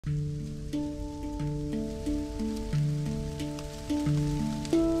This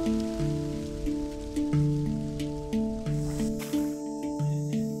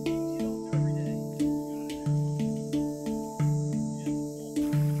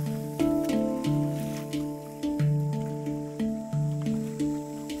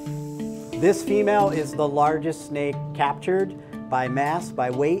female is the largest snake captured by mass,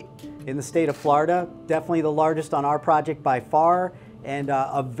 by weight, in the state of Florida. Definitely the largest on our project by far, and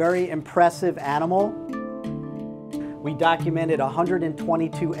a very impressive animal. We documented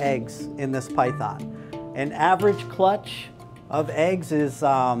 122 eggs in this python. An average clutch of eggs is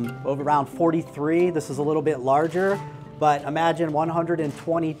over around 43. This is a little bit larger, but imagine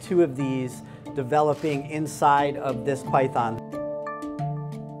 122 of these developing inside of this python.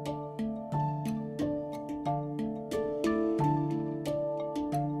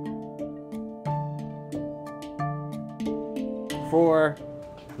 For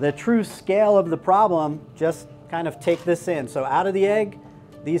the true scale of the problem, just kind of take this in. So out of the egg,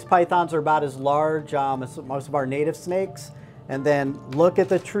 these pythons are about as large as most of our native snakes. And then look at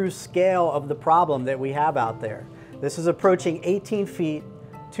the true scale of the problem that we have out there. This is approaching 18 feet,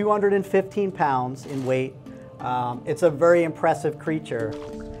 215 pounds in weight. It's a very impressive creature.